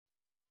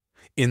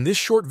In this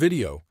short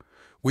video,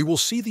 we will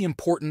see the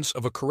importance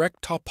of a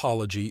correct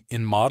topology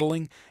in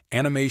modeling,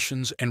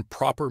 animations, and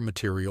proper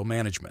material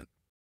management.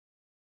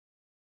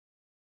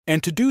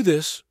 And to do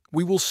this,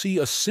 we will see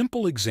a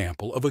simple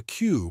example of a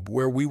cube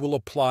where we will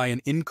apply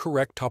an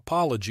incorrect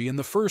topology in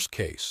the first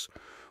case,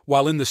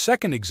 while in the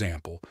second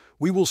example,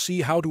 we will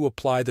see how to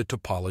apply the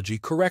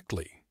topology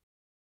correctly.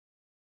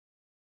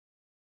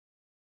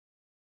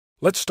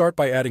 Let's start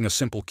by adding a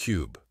simple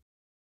cube.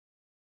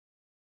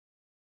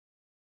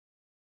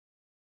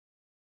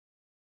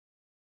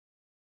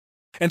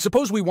 And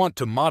suppose we want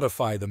to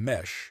modify the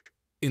mesh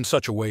in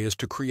such a way as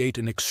to create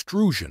an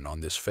extrusion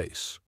on this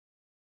face.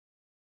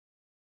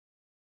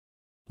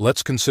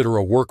 Let's consider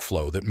a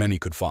workflow that many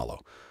could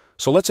follow.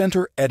 So let's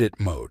enter Edit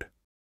mode.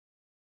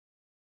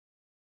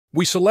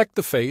 We select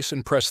the face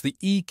and press the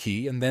E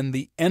key and then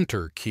the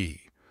Enter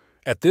key.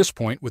 At this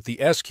point, with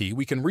the S key,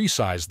 we can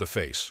resize the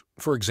face,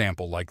 for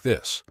example, like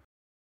this.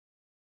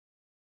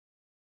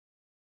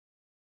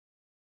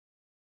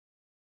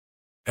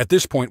 At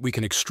this point, we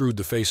can extrude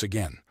the face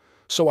again.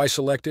 So I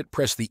select it,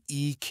 press the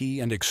E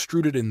key, and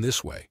extrude it in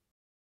this way.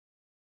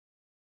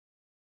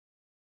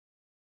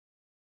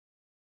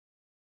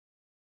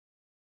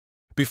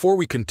 Before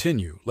we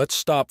continue, let's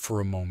stop for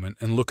a moment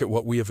and look at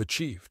what we have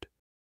achieved.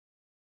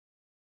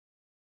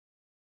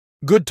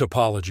 Good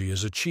topology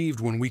is achieved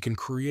when we can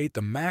create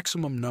the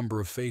maximum number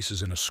of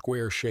faces in a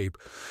square shape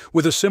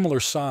with a similar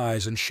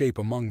size and shape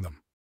among them.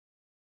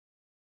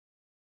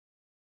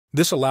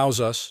 This allows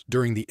us,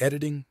 during the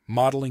editing,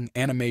 modeling,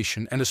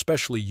 animation, and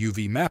especially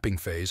UV mapping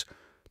phase,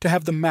 to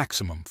have the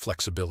maximum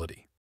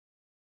flexibility.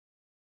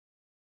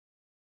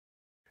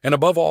 And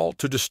above all,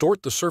 to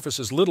distort the surface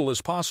as little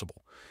as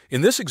possible.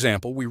 In this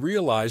example, we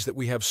realize that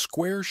we have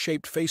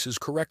square-shaped faces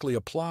correctly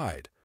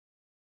applied.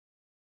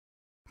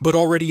 But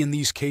already in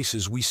these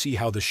cases, we see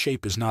how the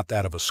shape is not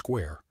that of a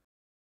square.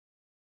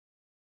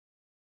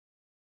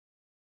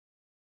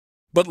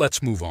 But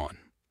let's move on.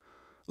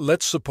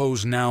 Let's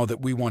suppose now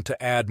that we want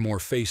to add more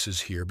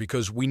faces here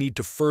because we need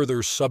to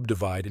further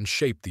subdivide and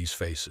shape these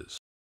faces.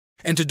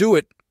 And to do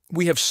it,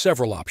 we have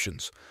several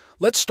options.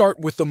 Let's start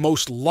with the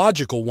most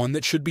logical one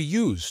that should be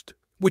used,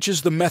 which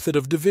is the method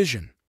of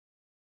division.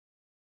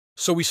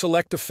 So we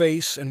select a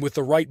face, and with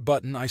the right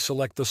button, I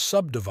select the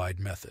subdivide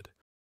method.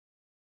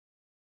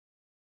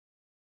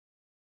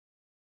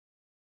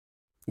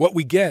 What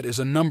we get is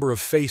a number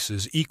of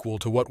faces equal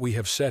to what we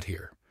have set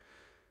here.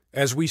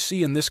 As we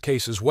see in this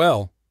case as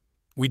well,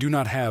 we do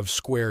not have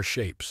square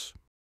shapes.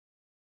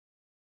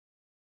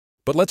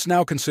 But let's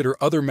now consider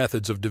other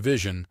methods of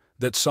division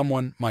that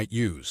someone might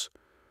use.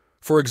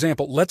 For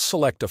example, let's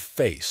select a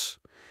face,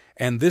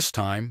 and this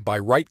time, by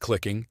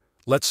right-clicking,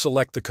 let's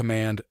select the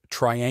command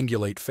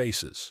Triangulate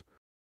Faces.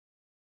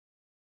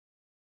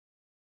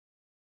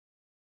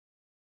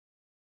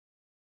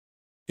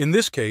 In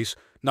this case,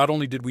 not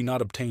only did we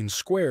not obtain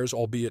squares,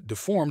 albeit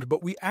deformed,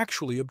 but we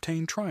actually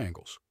obtained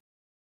triangles.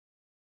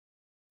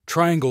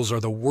 Triangles are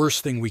the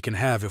worst thing we can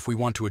have if we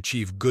want to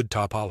achieve good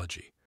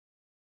topology.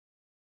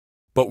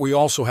 But we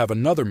also have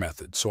another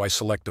method, so I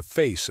select a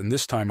face, and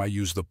this time I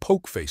use the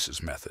Poke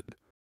Faces method.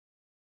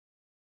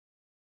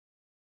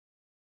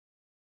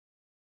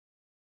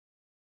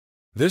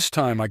 This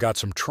time I got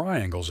some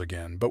triangles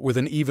again, but with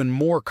an even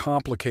more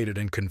complicated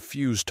and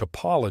confused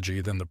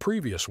topology than the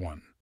previous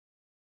one.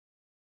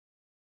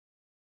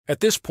 At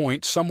this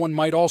point, someone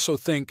might also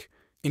think,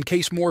 in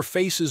case more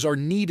faces are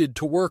needed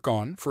to work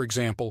on, for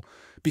example,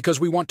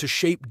 because we want to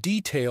shape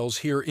details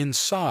here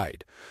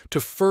inside, to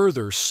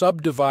further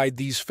subdivide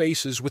these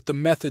faces with the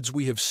methods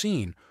we have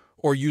seen,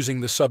 or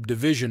using the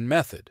subdivision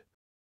method.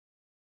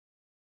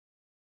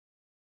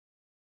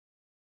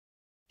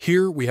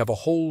 Here we have a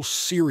whole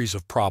series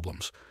of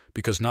problems,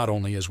 because not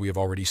only, as we have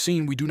already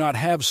seen, we do not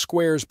have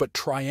squares but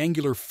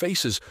triangular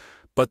faces,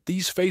 but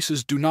these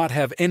faces do not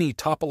have any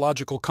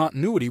topological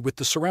continuity with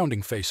the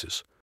surrounding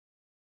faces.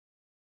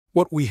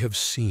 What we have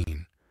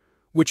seen,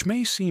 which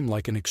may seem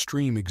like an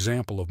extreme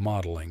example of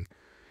modeling,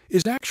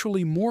 is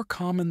actually more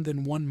common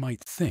than one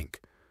might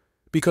think,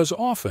 because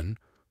often,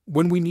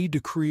 when we need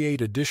to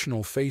create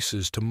additional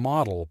faces to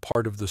model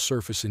part of the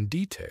surface in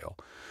detail,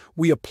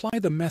 we apply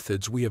the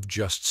methods we have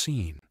just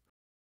seen.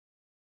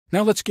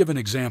 Now let's give an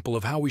example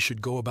of how we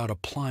should go about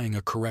applying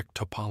a correct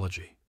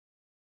topology.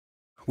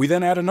 We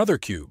then add another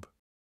cube.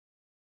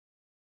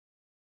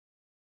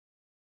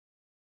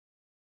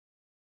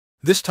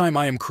 This time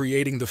I am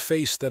creating the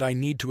face that I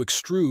need to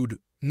extrude,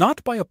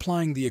 not by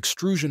applying the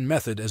extrusion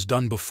method as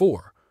done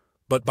before,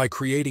 but by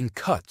creating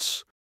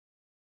cuts.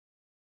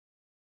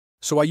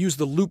 So I use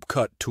the Loop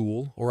Cut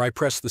tool, or I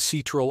press the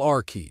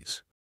Ctrl+R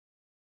keys.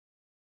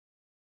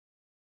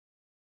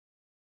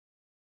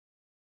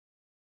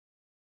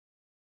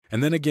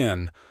 And then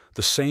again,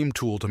 the same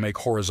tool to make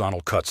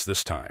horizontal cuts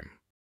this time.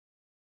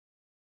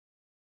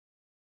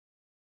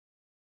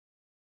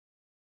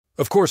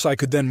 Of course, I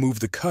could then move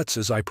the cuts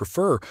as I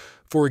prefer,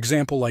 for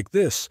example like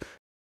this.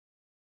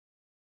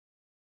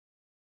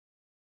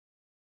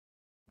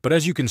 But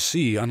as you can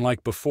see,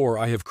 unlike before,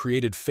 I have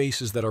created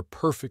faces that are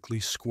perfectly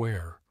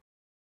square.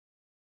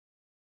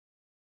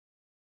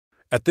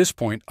 At this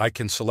point, I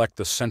can select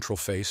the central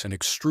face and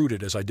extrude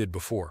it as I did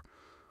before.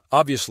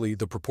 Obviously,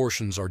 the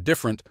proportions are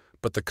different,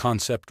 but the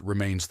concept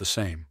remains the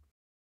same.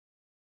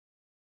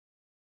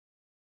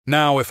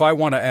 Now, if I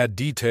want to add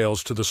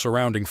details to the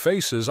surrounding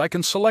faces, I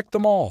can select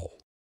them all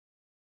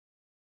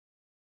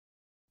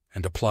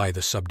and apply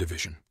the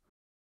subdivision.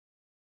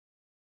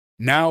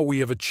 Now we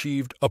have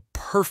achieved a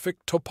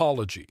perfect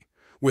topology,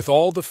 with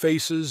all the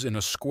faces in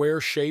a square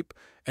shape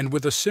and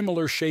with a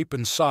similar shape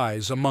and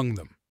size among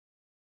them.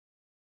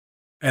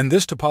 And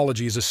this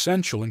topology is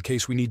essential in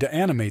case we need to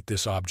animate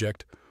this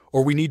object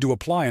or we need to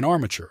apply an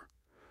armature.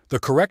 The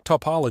correct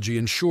topology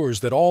ensures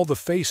that all the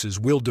faces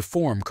will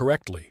deform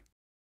correctly.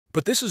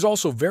 But this is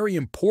also very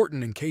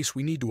important in case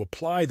we need to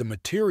apply the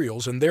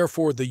materials and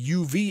therefore the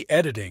UV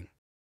editing.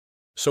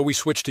 So we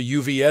switch to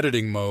UV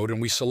editing mode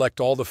and we select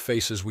all the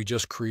faces we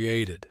just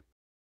created.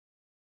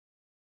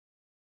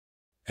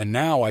 And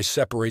now I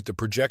separate the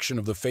projection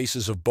of the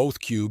faces of both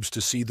cubes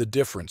to see the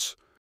difference.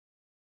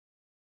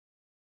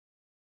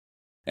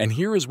 And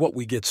here is what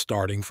we get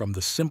starting from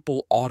the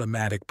simple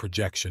automatic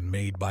projection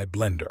made by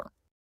Blender.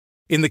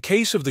 In the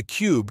case of the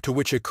cube to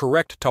which a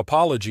correct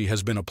topology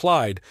has been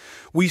applied,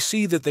 we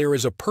see that there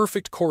is a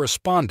perfect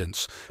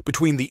correspondence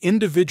between the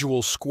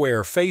individual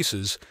square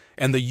faces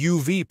and the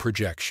UV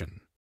projection.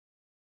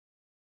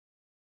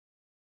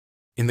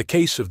 In the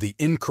case of the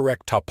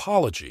incorrect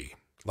topology,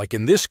 like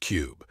in this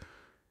cube,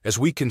 as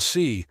we can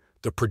see,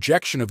 the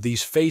projection of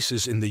these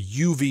faces in the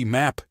UV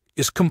map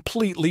is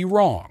completely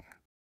wrong.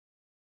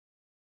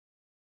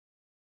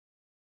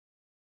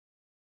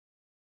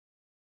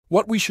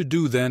 What we should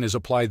do then is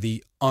apply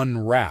the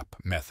unwrap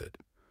method.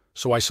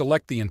 So I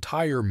select the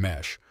entire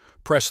mesh,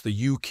 press the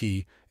U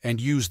key,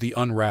 and use the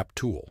unwrap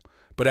tool.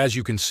 But as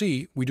you can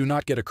see, we do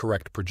not get a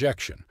correct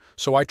projection,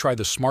 so I try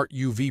the Smart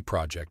UV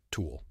Project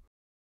tool.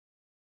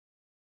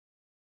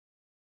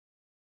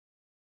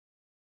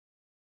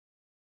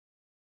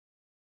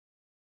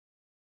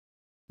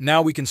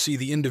 Now we can see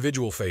the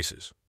individual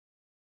faces.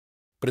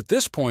 But at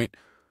this point,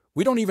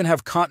 we don't even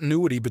have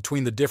continuity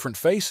between the different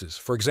faces.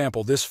 For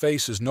example, this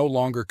face is no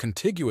longer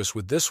contiguous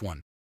with this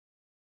one.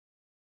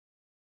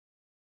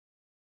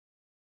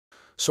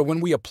 So when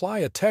we apply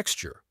a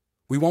texture,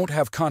 we won't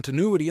have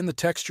continuity in the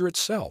texture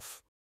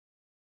itself.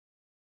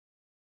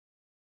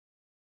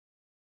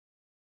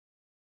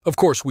 Of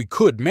course, we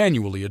could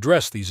manually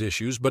address these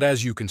issues, but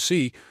as you can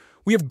see,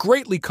 we have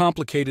greatly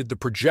complicated the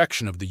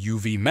projection of the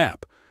UV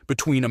map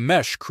between a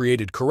mesh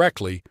created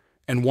correctly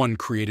and one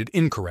created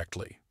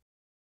incorrectly.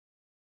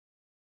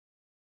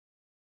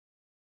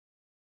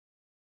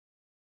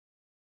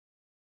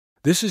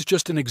 This is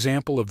just an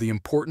example of the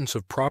importance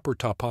of proper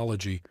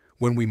topology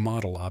when we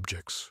model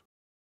objects.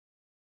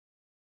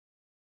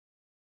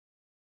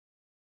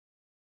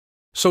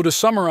 So to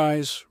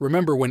summarize,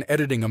 remember when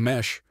editing a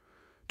mesh,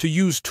 to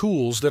use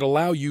tools that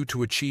allow you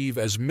to achieve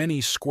as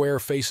many square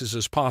faces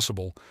as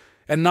possible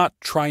and not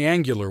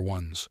triangular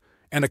ones,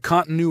 and a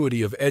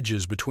continuity of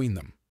edges between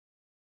them.